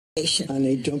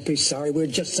Honey, don't be sorry. We're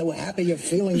just so happy you're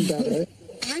feeling better.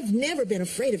 I've never been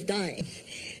afraid of dying.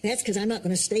 That's because I'm not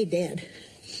going to stay dead.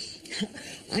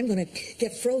 I'm going to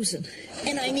get frozen.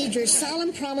 And I need your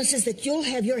solemn promises that you'll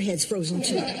have your heads frozen,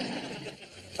 too.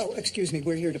 Oh, excuse me.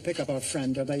 We're here to pick up our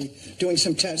friend. Are they doing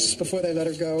some tests before they let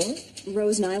her go?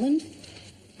 Rose Nyland?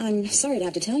 I'm sorry to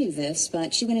have to tell you this,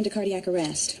 but she went into cardiac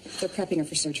arrest. They're prepping her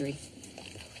for surgery.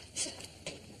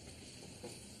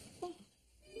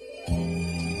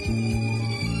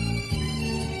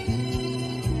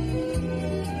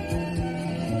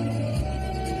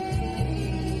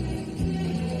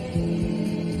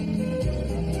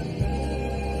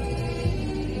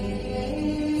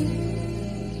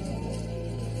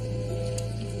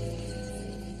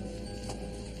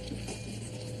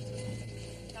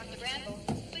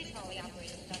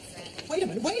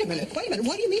 Wait a minute.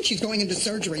 What do you mean she's going into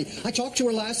surgery? I talked to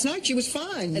her last night. She was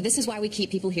fine. This is why we keep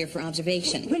people here for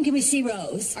observation. When can we see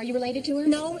Rose? Are you related to her?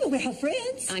 No, we're her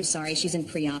friends. I'm sorry, she's in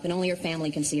pre-op, and only her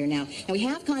family can see her now. Now, we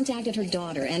have contacted her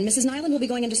daughter, and Mrs. Nyland will be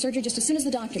going into surgery just as soon as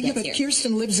the doctor gets here. Yeah, but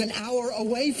Kirsten lives an hour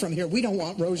away from here. We don't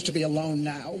want Rose to be alone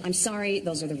now. I'm sorry,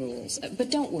 those are the rules. But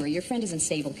don't worry, your friend is in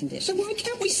stable condition. So why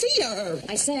can't we see her?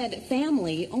 I said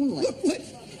family only. Look.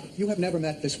 You have never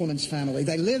met this woman's family.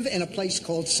 They live in a place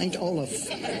called St. Olaf.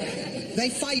 They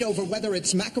fight over whether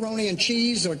it's macaroni and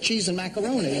cheese or cheese and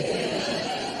macaroni.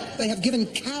 They have given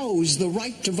cows the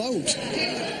right to vote.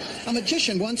 A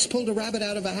magician once pulled a rabbit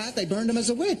out of a hat. They burned him as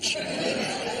a witch.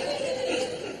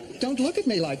 Don't look at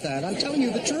me like that. I'm telling you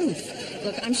the truth.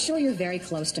 Look, I'm sure you're very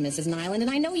close to Mrs. Nyland,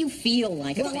 and I know you feel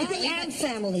like it. Well, I am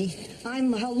family.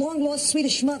 I'm her long-lost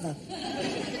Swedish mother.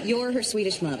 You're her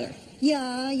Swedish mother.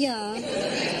 Yeah.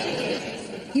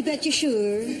 You bet you're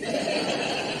sure.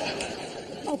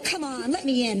 Oh, come on, let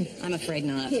me in. I'm afraid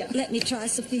not. Here, let me try,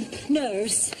 Sophie.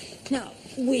 Nurse, now,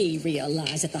 we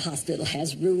realize that the hospital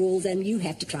has rules, and you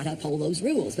have to try to uphold those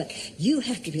rules, but you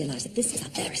have to realize that this is a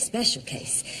very special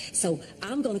case. So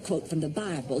I'm going to quote from the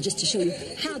Bible just to show you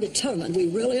how determined we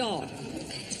really are.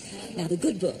 Now, the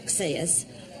good book says,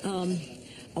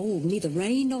 neither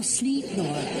rain nor sleet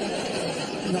nor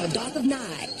dark of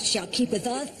night shall keepeth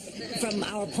us from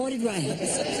our appointed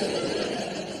rounds.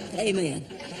 Amen.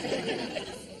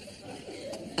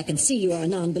 I can see you are a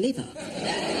non-believer.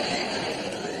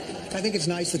 I think it's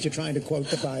nice that you're trying to quote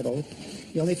the Bible.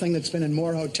 The only thing that's been in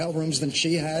more hotel rooms than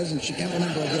she has, and she can't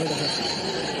remember a word of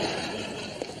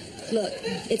it. Look,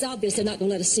 it's obvious they're not going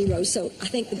to let us see Rose, so I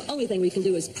think the only thing we can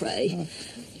do is pray.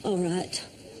 All right.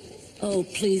 Oh,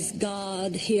 please,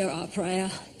 God, hear our prayer.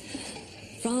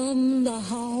 From the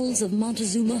halls of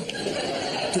Montezuma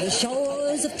to the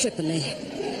shores of Tripoli.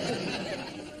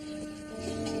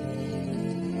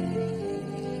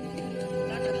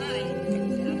 Dr. Hyde,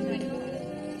 outside door.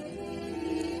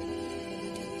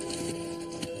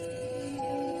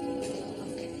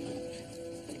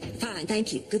 Fine,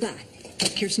 thank you. Goodbye.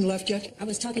 Has Kirsten left yet? I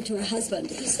was talking to her husband.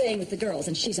 He's staying with the girls,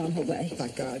 and she's on her way.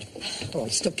 Thank God. Oh, I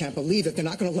still can't believe it. They're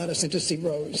not going to let us in to see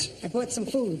Rose. I bought some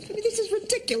food. I mean, this is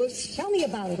ridiculous. Tell me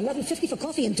about it. $11.50 for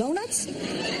coffee and donuts?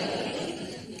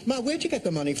 Ma, where'd you get the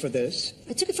money for this?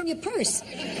 I took it from your purse.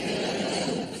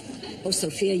 Oh,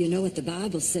 Sophia, you know what the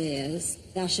Bible says.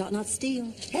 Thou shalt not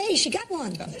steal. Hey, she got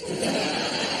one.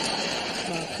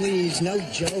 Ma, please, no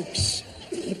jokes.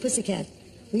 Hey, Pussycat,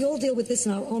 we all deal with this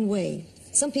in our own way.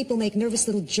 Some people make nervous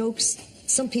little jokes.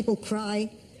 Some people cry.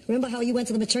 Remember how you went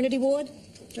to the maternity ward?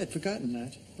 I'd forgotten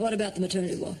that. What about the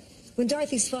maternity ward? When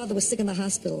Dorothy's father was sick in the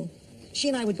hospital, she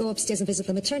and I would go upstairs and visit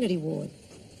the maternity ward.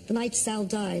 The night Sal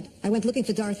died, I went looking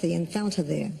for Dorothy and found her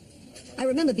there. I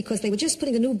remember because they were just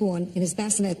putting the newborn in his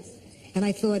bassinet, and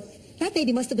I thought, that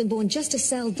baby must have been born just as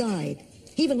Sal died.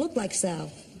 He even looked like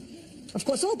Sal. Of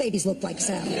course, all babies look like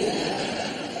Sal.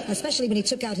 Especially when he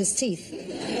took out his teeth.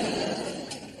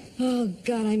 Oh,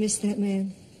 God, I miss that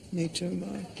man. Me too, Ma.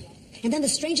 And then the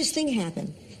strangest thing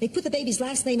happened. They put the baby's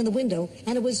last name in the window,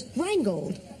 and it was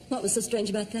Rheingold. What was so strange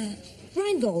about that?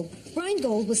 Rheingold.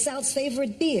 Rheingold was Sal's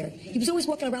favorite beer. He was always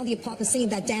walking around the apartment singing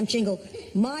that damn jingle,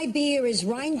 my beer is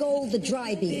Rheingold the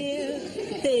dry beer.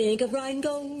 Think of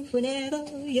Rheingold whenever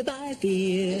you buy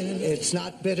beer. It's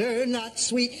not bitter, not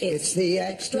sweet, it's the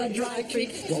extra dry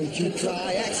treat. Won't you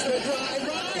try extra dry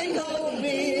Rheingold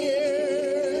beer?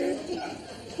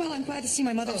 Well, I'm glad to see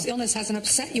my mother's illness hasn't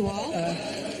upset you all.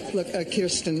 Look,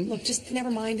 Kirsten. Look, just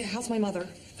never mind. How's my mother?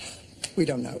 We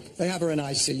don't know. They have her in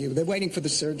ICU. They're waiting for the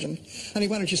surgeon. Honey,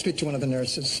 why don't you speak to one of the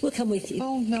nurses? We'll come with you.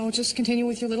 Oh, no, just continue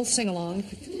with your little sing-along.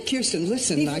 Kirsten,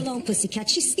 listen. Leave her alone, Pussycat.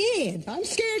 She's scared. I'm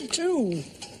scared, too.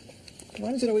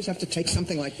 Why does it always have to take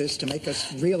something like this to make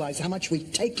us realize how much we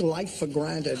take life for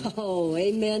granted? Oh,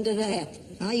 amen to that.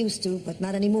 I used to, but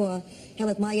not anymore. Hell,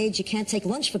 at my age, you can't take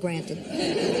lunch for granted.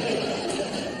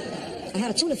 I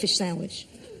had a tuna fish sandwich.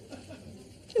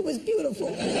 It was beautiful.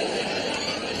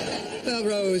 Well,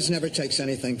 Rose never takes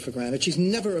anything for granted. She's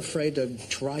never afraid to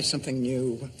try something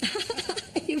new.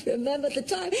 You remember the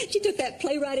time she took that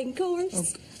playwriting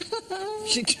course? Oh.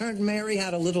 She turned Mary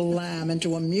Had a Little Lamb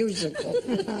into a musical.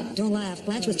 Don't laugh.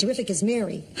 Blanche was terrific as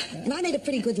Mary. And I made a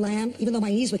pretty good lamb, even though my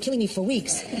knees were killing me for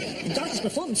weeks. And Dorothy's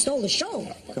performance stole the show.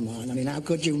 Come on, I mean, how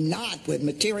could you not with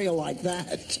material like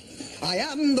that? I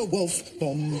am the wolf,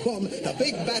 boom, boom, the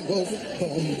big bad wolf,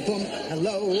 boom, boom,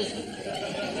 hello.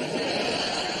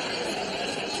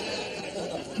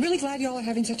 I'm really glad y'all are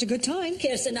having such a good time.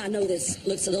 Kirsten, I know this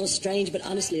looks a little strange, but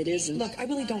honestly it isn't. Look, I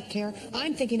really don't care.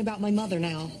 I'm thinking about my mother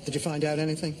now. Did you find out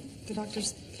anything? The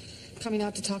doctor's coming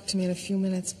out to talk to me in a few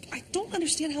minutes. I don't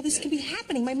understand how this can be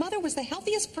happening. My mother was the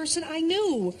healthiest person I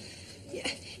knew.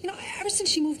 You know, ever since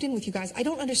she moved in with you guys, I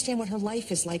don't understand what her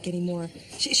life is like anymore.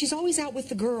 She's always out with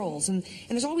the girls, and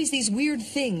there's always these weird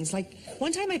things. Like,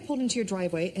 one time I pulled into your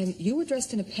driveway, and you were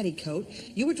dressed in a petticoat,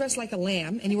 you were dressed like a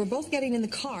lamb, and you were both getting in the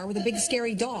car with a big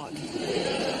scary dog.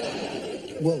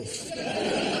 Wolf.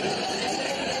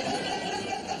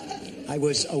 I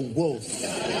was a wolf.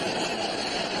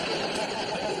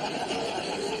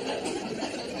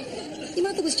 Your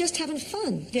mother was just having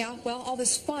fun. Yeah, well, all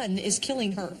this fun is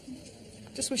killing her.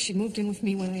 Just wish she'd moved in with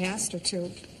me when I asked her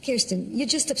to. Kirsten, you're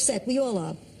just upset. We all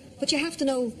are. But you have to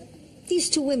know, these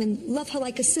two women love her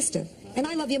like a sister. And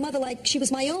I love your mother like she was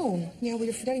my own. Yeah, well,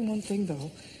 you're forgetting one thing,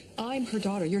 though. I'm her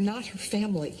daughter. You're not her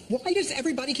family. Why does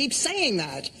everybody keep saying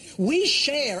that? We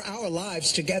share our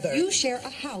lives together. You share a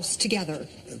house together.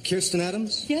 Kirsten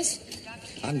Adams? Yes?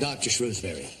 I'm Dr.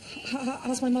 Shrewsbury.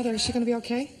 How's my mother? Is she going to be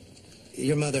okay?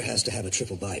 Your mother has to have a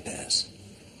triple bypass.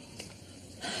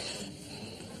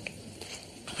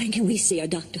 When can we see her,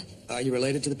 Doctor? Are you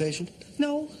related to the patient?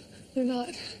 No, they're not.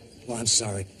 Well, I'm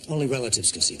sorry. Only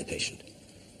relatives can see the patient.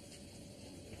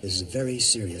 This is a very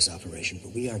serious operation,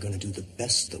 but we are going to do the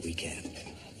best that we can.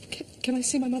 Can I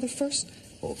see my mother first?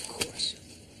 Oh, of course.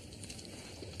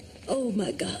 Oh,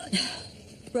 my God.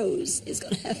 Rose is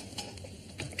going to have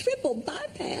triple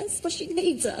bypass. Well, she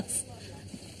needs us.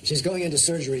 She's going into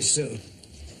surgery soon.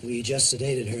 We just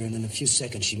sedated her, and in a few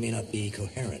seconds she may not be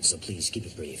coherent, so please keep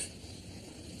it brief.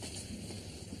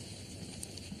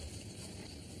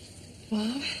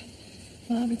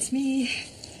 Mom, it's me.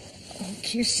 Oh,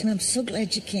 Kirsten, I'm so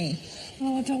glad you came.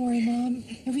 Oh, don't worry, Mom.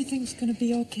 Everything's going to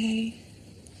be okay.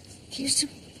 Kirsten,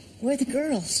 where are the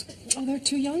girls? Oh, they're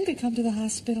too young to come to the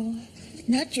hospital.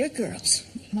 Not your girls.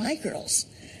 My girls.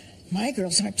 My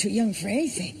girls aren't too young for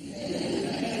anything.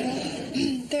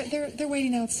 They're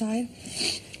waiting outside.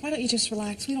 Why don't you just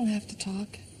relax? We don't have to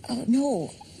talk. Oh,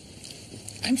 no.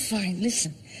 I'm fine.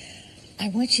 Listen, I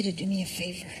want you to do me a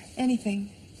favor. Anything.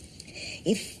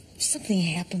 If something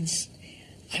happens,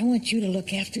 I want you to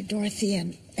look after Dorothy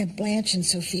and Blanche and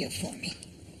Sophia for me.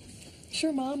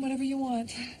 Sure, Mom, whatever you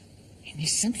want. And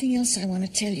there's something else I want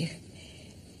to tell you.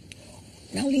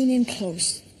 Now lean in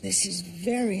close. This is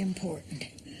very important.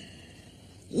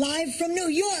 Live from New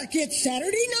York, it's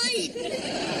Saturday night.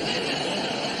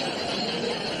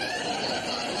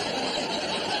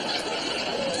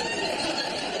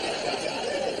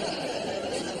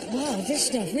 Wow, this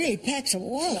stuff really packs a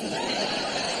wallet.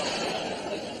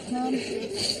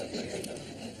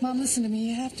 Mom, listen to me.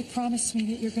 You have to promise me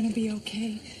that you're going to be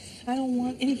okay. I don't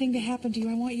want anything to happen to you.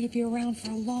 I want you to be around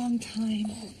for a long time.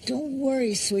 Oh, don't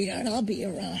worry, sweetheart. I'll be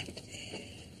around.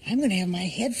 I'm going to have my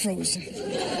head frozen.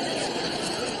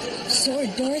 So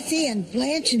are Dorothy and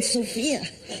Blanche and Sophia.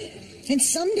 And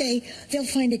someday they'll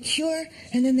find a cure,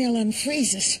 and then they'll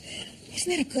unfreeze us. Isn't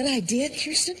that a good idea,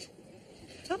 Kirsten?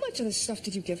 How much of this stuff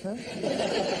did you give her?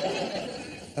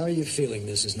 How are you feeling,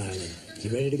 Mrs. Nyland? You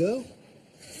ready to go?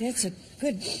 That's a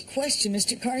good question,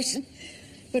 Mr. Carson.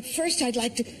 But first I'd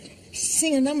like to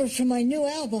sing a number from my new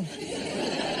album.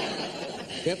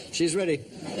 Yep, she's ready.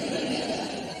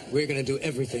 We're going to do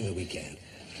everything that we can.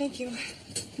 Thank you.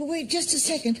 Well, wait just a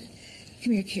second.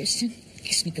 Come here, Kirsten.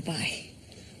 Kiss me goodbye.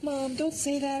 Mom, don't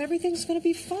say that. Everything's going to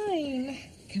be fine.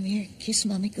 Come here. Kiss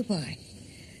Mommy goodbye.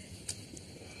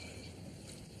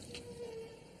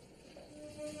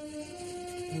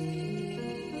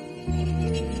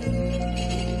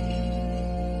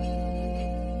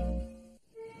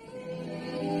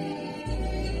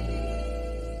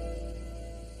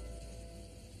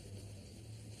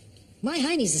 My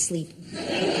Heine's asleep.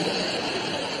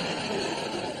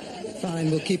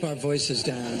 Fine, we'll keep our voices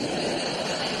down.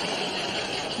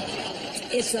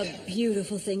 It's a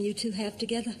beautiful thing you two have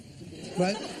together.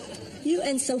 What? You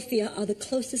and Sophia are the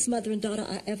closest mother and daughter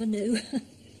I ever knew.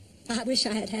 I wish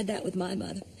I had had that with my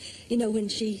mother. You know, when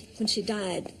she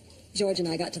died, George and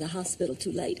I got to the hospital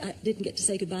too late. I didn't get to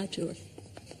say goodbye to her.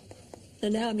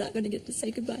 And now I'm not going to get to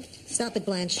say goodbye. Stop it,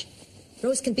 Blanche.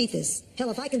 Rose can beat this. Hell,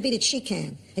 if I can beat it, she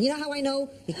can. And you know how I know?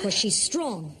 Because she's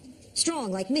strong.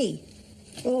 Strong, like me.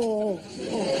 Oh,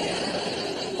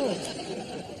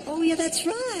 yeah, that's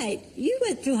right. You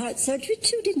went through heart surgery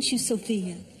too, didn't you,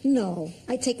 Sophia? No,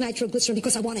 I take nitroglycerin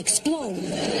because I want to explode.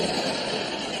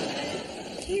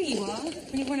 Here you are.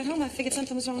 When you weren't at home, I figured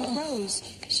something was wrong with Rose.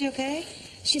 Is she okay?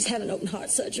 She's had an open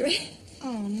heart surgery.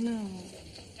 Oh, no.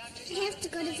 I have to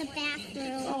go to the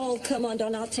bathroom. Oh, come on,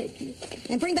 Dawn, I'll take you.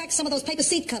 And bring back some of those paper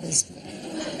seat covers.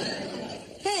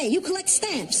 Hey, you collect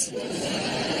stamps.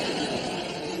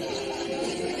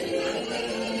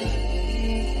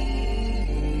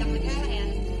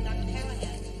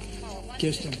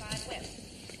 Kirsten,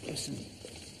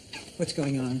 what's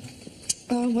going on?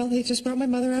 Well, they just brought my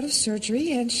mother out of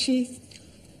surgery, and she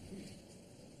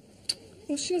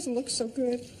doesn't look so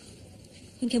good.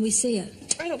 When can we see her?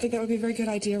 I don't think that would be a very good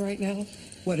idea right now.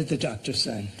 What did the doctor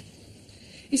say?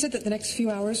 He said that the next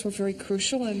few hours were very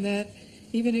crucial, and that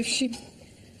even if she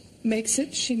makes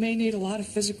it, she may need a lot of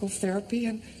physical therapy,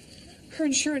 and her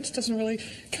insurance doesn't really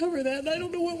cover that, and I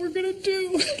don't know what we're going to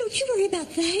do. Oh, don't you worry about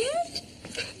that.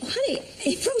 Oh, honey,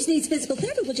 if Rose needs physical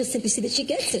therapy, we'll just simply see that she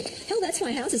gets it. Hell, that's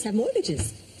why houses have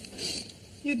mortgages.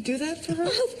 You'd do that for her?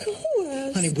 Oh, of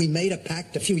course. Honey, we made a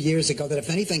pact a few years ago that if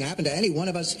anything happened to any one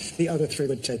of us, the other three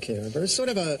would take care of her. It's sort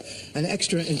of an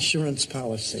extra insurance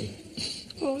policy.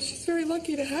 Oh, she's very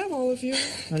lucky to have all of you.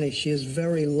 Honey, she is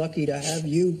very lucky to have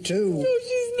you, too. No,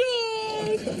 she's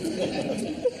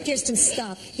not. Kirsten,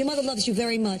 stop. Your mother loves you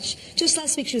very much. Just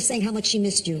last week she was saying how much she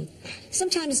missed you.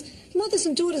 Sometimes mothers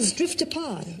and daughters drift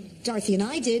apart. Dorothy and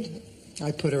I did.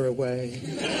 I put her away.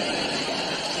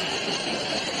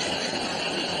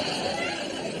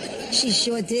 She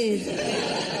sure did.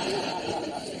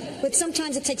 But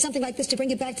sometimes it takes something like this to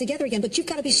bring you back together again. But you've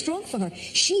got to be strong for her.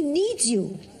 She needs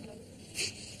you.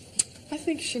 I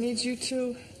think she needs you,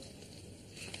 too.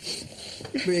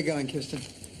 Where are you going, Kirsten?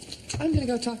 I'm going to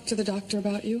go talk to the doctor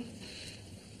about you.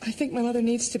 I think my mother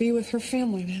needs to be with her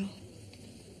family now.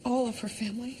 All of her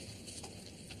family.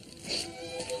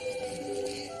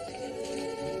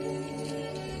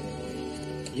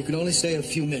 You can only stay a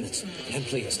few minutes. And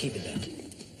please, keep it down.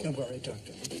 Don't worry,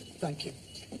 Doctor. Thank you.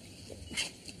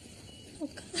 Oh,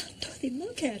 God, Dorothy,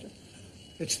 look at her.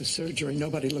 It's the surgery.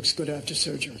 Nobody looks good after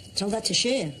surgery. Tell that to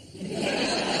Cher.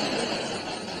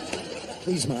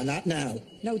 Please, Ma, not now.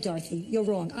 No, Dorothy, you're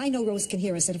wrong. I know Rose can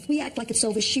hear us, and if we act like it's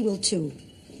over, she will too.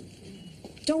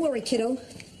 Don't worry, kiddo.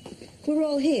 We're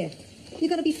all here. You're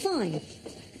going to be fine.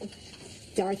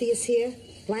 Dorothy is here.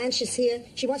 Blanche is here.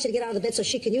 She wants you to get out of the bed so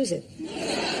she can use it.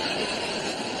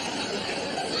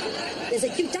 There's a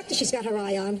cute doctor she's got her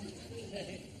eye on.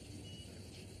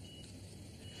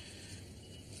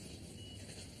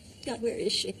 God, where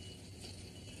is she?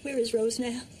 Where is Rose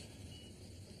now?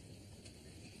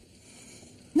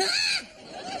 No!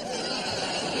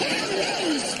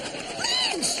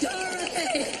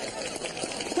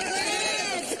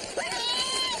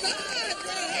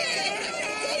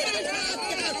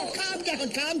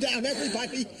 Calm down,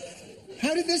 everybody.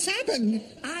 How did this happen?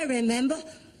 I remember.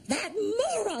 That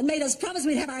moron made us promise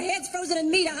we'd have our heads frozen and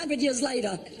meet 100 years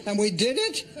later. And we did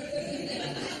it?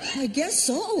 I guess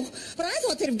so. But I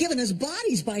thought they'd have given us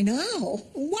bodies by now.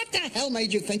 What the hell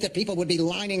made you think that people would be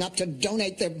lining up to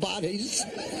donate their bodies?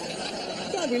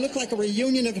 God, we look like a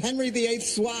reunion of Henry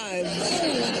VIII's wives.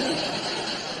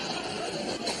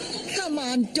 Come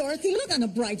on, Dorothy. Look on the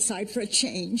bright side for a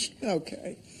change.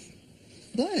 Okay.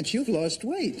 Blanche, you've lost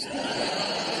weight.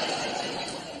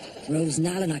 Rose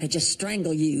Nyland, I could just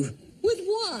strangle you. With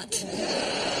what?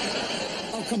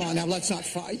 Oh, come on now, let's not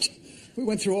fight. We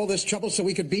went through all this trouble so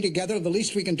we could be together. The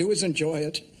least we can do is enjoy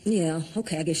it. Yeah,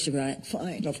 okay, I guess you're right.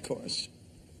 Fine. Of course.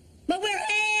 But we're here!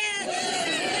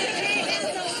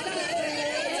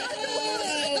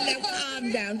 Oh,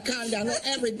 now calm down.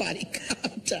 Everybody,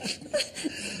 calm down.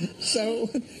 So,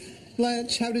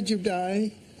 Blanche, how did you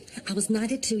die? I was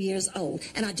 92 years old,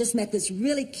 and I just met this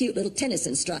really cute little tennis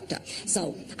instructor.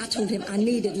 So I told him I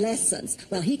needed lessons.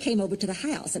 Well, he came over to the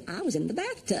house, and I was in the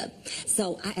bathtub.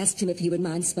 So I asked him if he would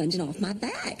mind sponging off my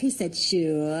back. He said,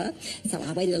 sure. So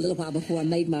I waited a little while before I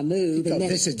made my move. And Oh, then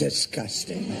this is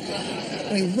disgusting.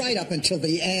 I mean, right up until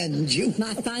the end, you...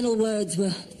 my final words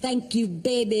were, thank you,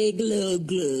 baby, glue,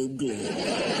 glue, glue.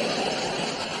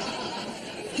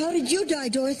 How did you die,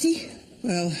 Dorothy?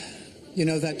 Well... You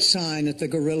know that sign at the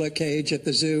gorilla cage at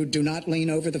the zoo, do not lean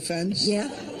over the fence? Yeah?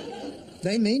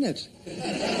 They mean it.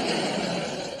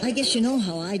 I guess you know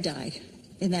how I died.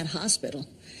 In that hospital.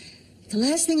 The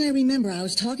last thing I remember, I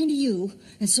was talking to you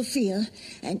and Sophia,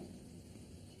 and...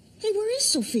 Hey, where is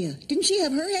Sophia? Didn't she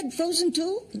have her head frozen,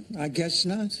 too? I guess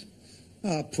not.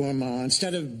 Oh, poor Ma.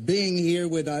 Instead of being here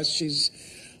with us, she's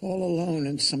all alone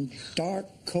in some dark,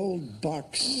 cold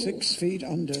box 6 feet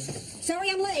under. Sorry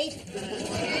I'm late.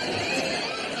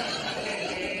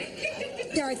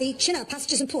 Dorothy, chin up.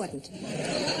 Hostage is important.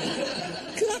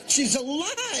 Look, she's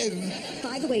alive!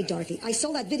 By the way, Dorothy, I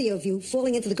saw that video of you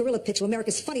falling into the gorilla pit to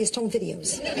America's funniest home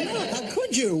videos. How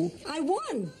could you? I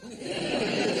won.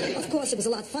 Of course, it was a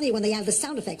lot funnier when they added the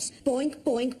sound effects. Boink,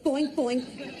 boink, boink, boink,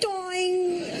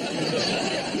 doing.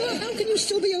 Well, how can you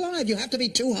still be alive? You have to be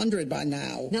 200 by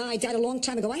now. No, I died a long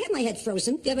time ago. I had my head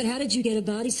frozen. Yeah, but how did you get a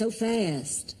body so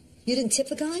fast? You didn't tip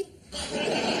the guy?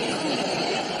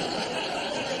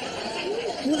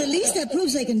 Well, at least that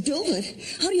proves they can do it.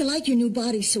 How do you like your new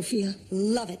body, Sophia?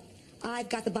 Love it. I've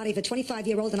got the body of a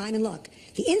 25-year-old, and I'm in luck.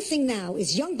 The in thing now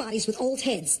is young bodies with old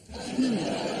heads.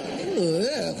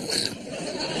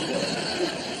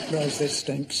 Rose, this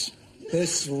stinks.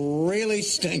 This really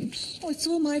stinks. Oh, it's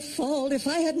all my fault. If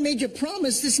I hadn't made your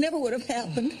promise, this never would have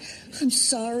happened. I'm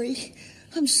sorry.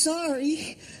 I'm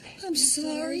sorry. I'm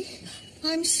sorry.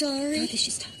 I'm sorry. Dorothy,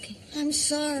 she's talking. I'm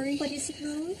sorry. What is it,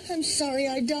 Rose? I'm sorry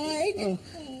I died. Oh,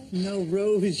 no,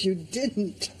 Rose, you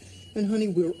didn't. And, honey,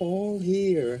 we're all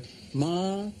here.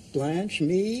 Ma, Blanche,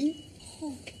 me.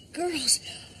 Oh, girls,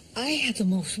 I had the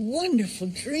most wonderful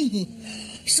dream.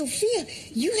 Sophia,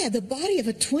 you had the body of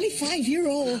a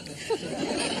 25-year-old.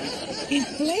 And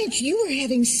Blanche, you were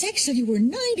having sex and you were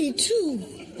 92.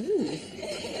 Ooh.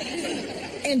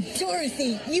 And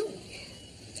Dorothy,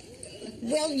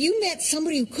 well, you met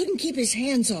somebody who couldn't keep his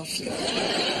hands off you.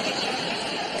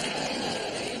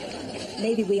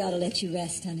 Maybe we ought to let you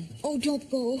rest, honey. Oh, don't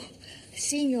go.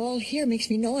 Seeing you all here makes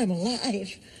me know I'm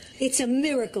alive. It's a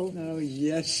miracle. Oh,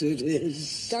 yes, it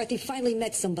is. Dorothy finally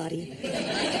met somebody.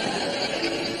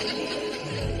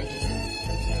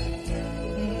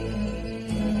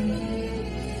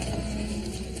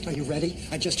 Are you ready?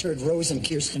 I just heard Rose and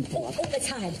Kirsten pull up. Oh, let's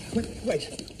hide.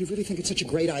 Wait. You really think it's such a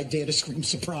great idea to scream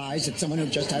surprise at someone who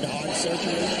just had heart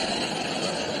surgery?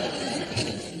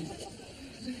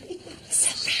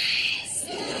 Surprise.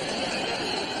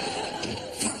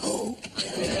 For who?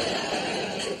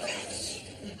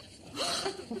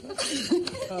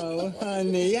 Oh,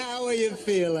 honey, how are you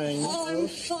feeling? Oh, I'm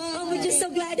fine. Oh, we're just so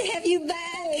glad to have you back.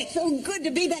 It's so good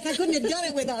to be back. I couldn't have done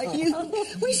it without you.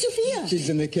 Where's Sophia? She's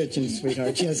in the kitchen,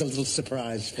 sweetheart. She has a little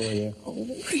surprise for you. Oh,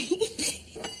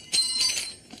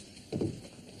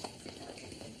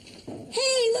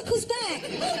 Hey, look who's back.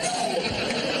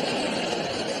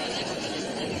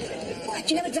 What,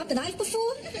 you never dropped a knife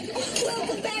before?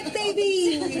 Welcome back,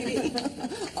 baby.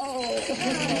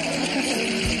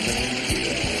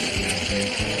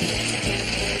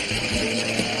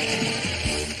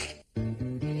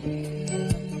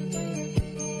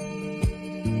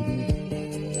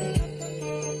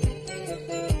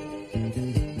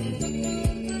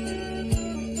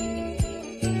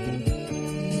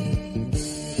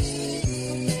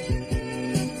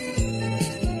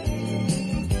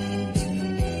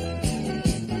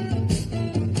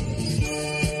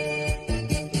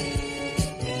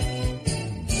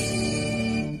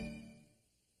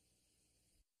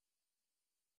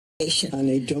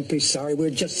 Honey, don't be sorry. We're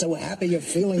just so happy you're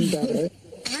feeling better.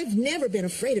 I've never been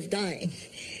afraid of dying.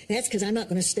 That's because I'm not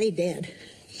going to stay dead.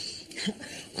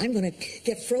 I'm going to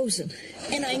get frozen.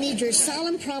 And I need your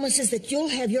solemn promises that you'll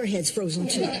have your heads frozen,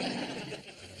 too.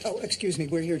 Oh, excuse me.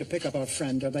 We're here to pick up our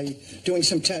friend. Are they doing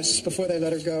some tests before they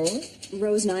let her go?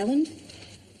 Rose Nyland?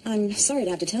 I'm sorry to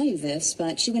have to tell you this,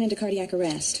 but she went into cardiac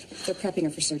arrest. They're prepping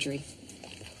her for surgery.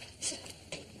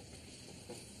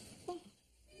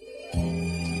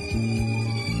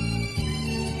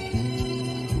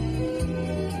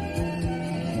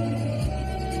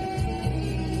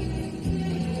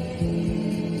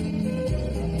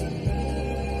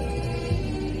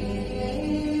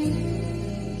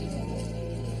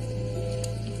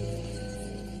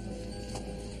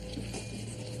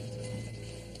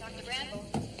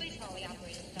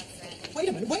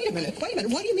 Wait a minute.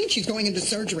 What do you mean she's going into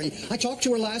surgery? I talked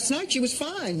to her last night. She was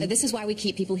fine. This is why we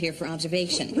keep people here for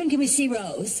observation. When can we see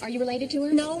Rose? Are you related to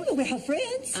her? No, we're her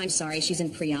friends. I'm sorry, she's in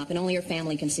pre-op, and only her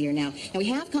family can see her now. Now, we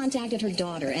have contacted her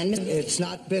daughter, and... It's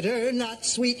not bitter, not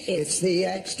sweet. It's the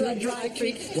extra dry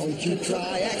treat. Won't you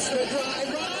try extra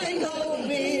dry Rhino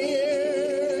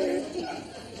beer?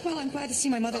 Well, I'm glad to see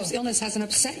my mother's illness hasn't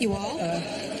upset you all.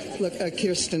 Look,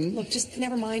 Kirsten. Look, just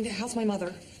never mind. How's my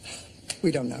mother?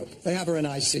 We don't know. They have her in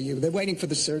ICU. They're waiting for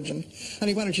the surgeon.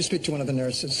 Honey, why don't you speak to one of the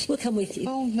nurses? We'll come with you.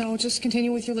 Oh, no, just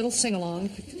continue with your little sing-along.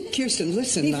 Kirsten,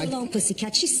 listen, Leave her alone,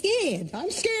 pussycat. She's scared. I'm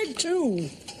scared, too.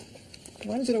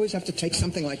 Why does it always have to take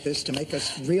something like this to make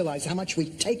us realize how much we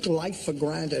take life for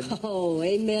granted? Oh,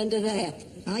 amen to that.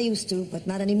 I used to, but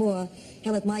not anymore.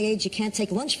 Hell, at my age, you can't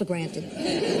take lunch for granted.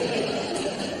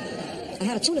 I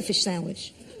had a tuna fish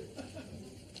sandwich.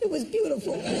 It was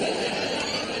beautiful.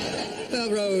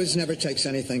 Well, Rose never takes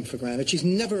anything for granted. She's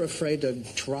never afraid to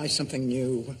try something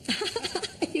new.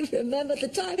 You remember the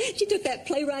time she took that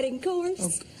playwriting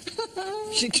course?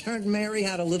 She turned Mary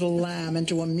Had a Little Lamb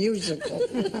into a musical.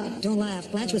 Don't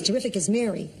laugh. Blanche was terrific as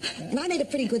Mary. And I made a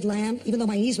pretty good lamb, even though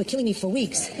my knees were killing me for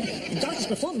weeks. And Dorothy's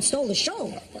performance stole the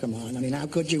show. Come on, I mean, how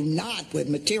could you not with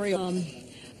material?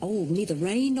 Neither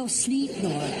rain nor sleet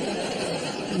nor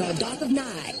dark of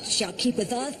night shall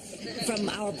keepeth us from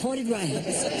our appointed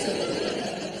rounds.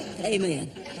 Amen.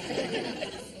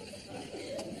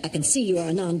 I can see you are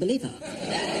a non-believer.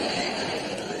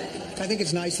 I think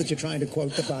it's nice that you're trying to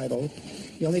quote the Bible.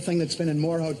 The only thing that's been in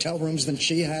more hotel rooms than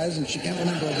she has, and she can't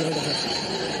remember a word of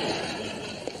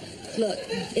it. Look,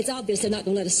 it's obvious they're not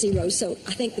going to let us see Rose, so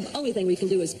I think the only thing we can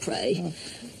do is pray.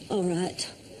 All right.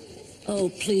 Oh,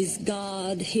 please,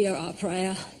 God, hear our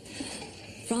prayer.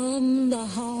 From the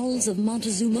halls of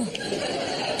Montezuma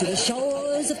to the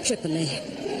shores of Tripoli.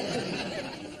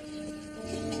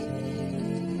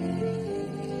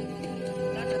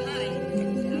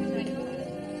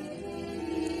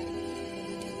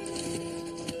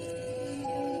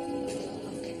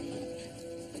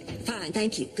 Fine,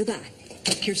 thank you. Goodbye.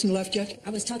 Has Kirsten left yet?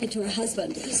 I was talking to her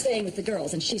husband. He's staying with the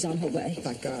girls, and she's on her way.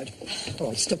 Thank God.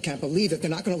 Oh, I still can't believe it. They're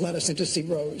not going to let us in to see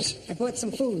Rose. I bought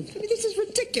some food. I mean, this is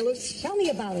ridiculous. Tell me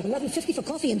about it. $11.50 for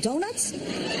coffee and donuts?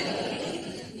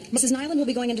 Mrs. Nyland will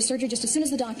be going into surgery just as soon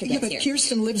as the doctor gets Yeah, but here.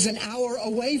 Kirsten lives an hour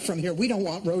away from here. We don't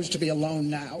want Rose to be alone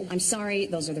now. I'm sorry,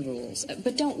 those are the rules.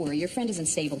 But don't worry, your friend is in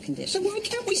stable condition. So why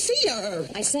can't we see her?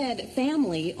 I said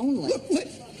family only. Look,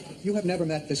 you have never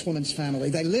met this woman's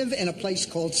family. They live in a place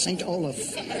called St. Olaf.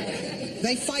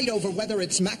 They fight over whether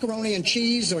it's macaroni and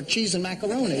cheese or cheese and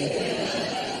macaroni.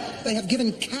 They have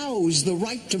given cows the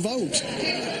right to vote.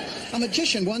 A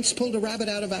magician once pulled a rabbit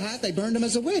out of a hat. They burned him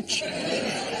as a witch.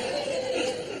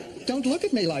 Don't look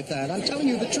at me like that. I'm telling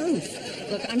you the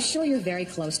truth. Look, I'm sure you're very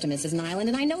close to Mrs. Nyland,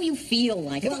 and I know you feel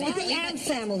like it. Well, I am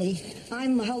family.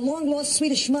 I'm her long-lost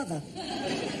Swedish mother.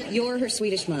 You're her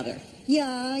Swedish mother.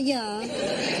 Yeah.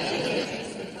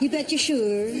 You bet you're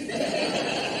sure.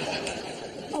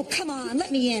 Oh, come on,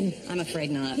 let me in. I'm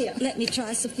afraid not. Here, let me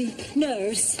try, Sophie.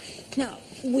 Nurse, now,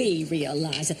 we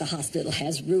realize that the hospital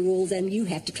has rules, and you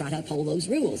have to try to uphold those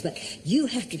rules, but you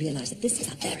have to realize that this is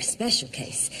a very special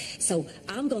case. So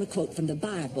I'm going to quote from the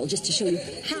Bible just to show you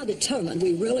how determined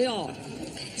we really are.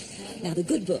 Now, the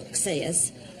good book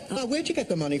says... Where'd you get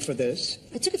the money for this?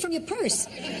 I took it from your purse.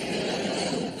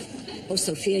 Oh,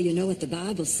 Sophia, you know what the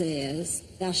Bible says.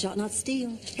 Thou shalt not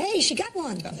steal. Hey, she got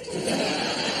one.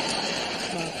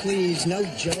 Please, no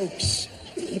jokes.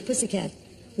 Hey, pussycat,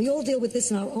 we all deal with this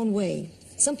in our own way.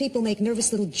 Some people make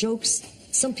nervous little jokes.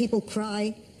 Some people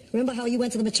cry. Remember how you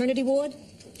went to the maternity ward?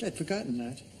 I'd forgotten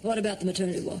that. What about the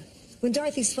maternity ward? When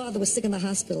Dorothy's father was sick in the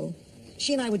hospital,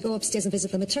 she and I would go upstairs and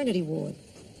visit the maternity ward.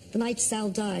 The night Sal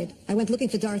died, I went looking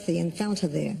for Dorothy and found her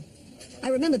there. I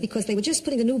remember because they were just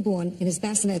putting a newborn in his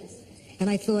bassinet, and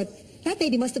I thought, that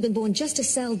baby must have been born just as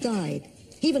Sal died.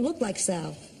 He even looked like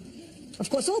Sal. Of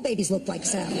course, all babies look like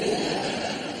Sal,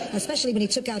 especially when he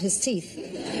took out his teeth.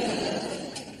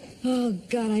 Oh,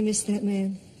 God, I miss that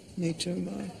man. Me too,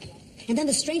 Ma. And then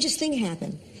the strangest thing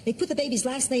happened. They put the baby's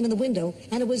last name in the window,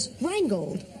 and it was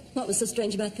Rheingold. What was so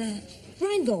strange about that?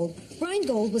 Rheingold.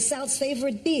 Rheingold was Sal's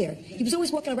favorite beer. He was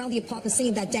always walking around the apartment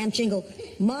singing that damn jingle,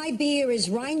 my beer is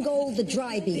Rheingold the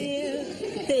dry beer.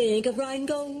 Think of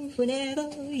Rheingold whenever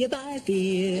you buy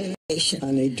beer.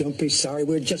 Honey, don't be sorry.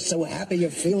 We're just so happy you're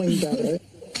feeling better.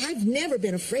 I've never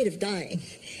been afraid of dying.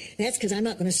 That's because I'm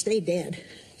not going to stay dead.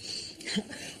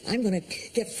 I'm going to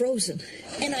get frozen.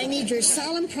 And I need your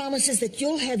solemn promises that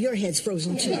you'll have your heads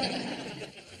frozen, too.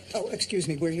 Oh, excuse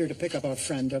me. We're here to pick up our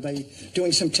friend. Are they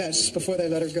doing some tests before they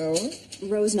let her go?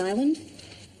 Rose Nyland?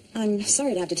 I'm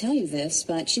sorry to have to tell you this,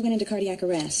 but she went into cardiac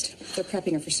arrest. They're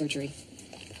prepping her for surgery.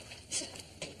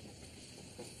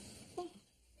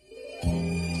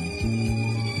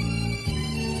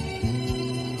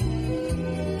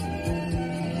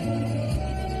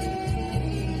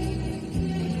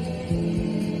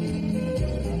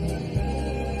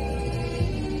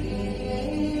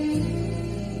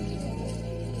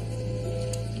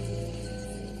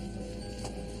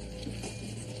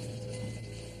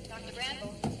 Dr.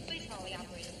 Brandel, please call the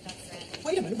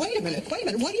a minute.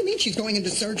 What do you mean she's going into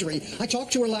surgery? I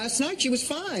talked to her last night. She was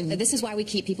fine. This is why we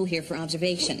keep people here for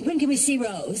observation. When can we see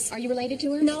Rose? Are you related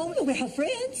to her? No, we're her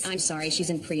friends. I'm sorry, she's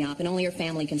in pre-op, and only her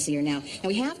family can see her now. Now,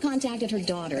 we have contacted her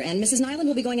daughter, and Mrs. Nyland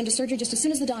will be going into surgery just as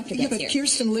soon as the doctor Yeah, gets but here.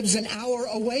 Kirsten lives an hour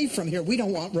away from here. We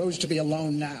don't want Rose to be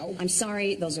alone now. I'm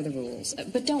sorry, those are the rules.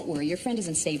 But don't worry, your friend is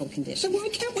in stable So condition. why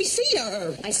can't we see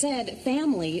her? I said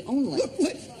family only.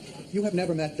 Look, you have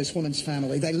never met this woman's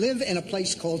family. They live in a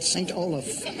place called St. Olaf.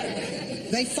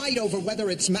 They fight over whether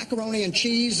it's macaroni and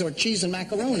cheese or cheese and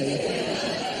macaroni.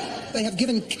 They have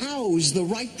given cows the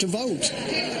right to vote.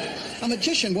 A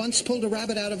magician once pulled a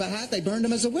rabbit out of a hat. They burned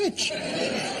him as a witch.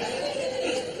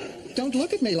 Don't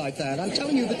look at me like that. I'm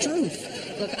telling you the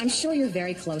truth. Look, I'm sure you're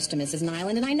very close to Mrs.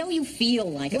 Nyland, and I know you feel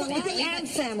like it. Well, I am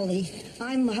family.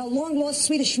 I'm her long-lost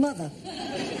Swedish mother.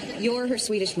 You're her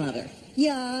Swedish mother.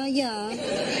 Yeah.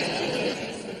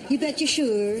 You bet you're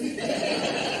sure.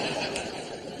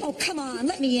 Oh, come on,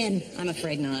 let me in. I'm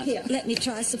afraid not. Here, let me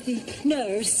try, Sophie.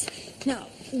 Nurse, now,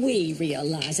 we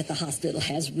realize that the hospital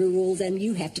has rules, and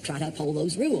you have to try to uphold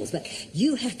those rules, but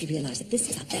you have to realize that this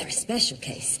is a very special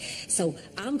case. So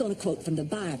I'm going to quote from the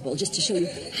Bible just to show you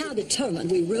how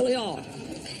determined we really are.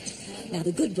 Now,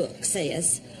 the good book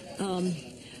says,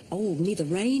 neither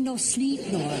rain nor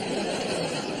sleet nor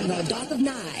dark of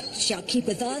night shall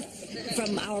keepeth us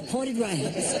from our appointed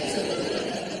rounds.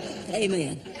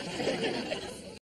 Amen.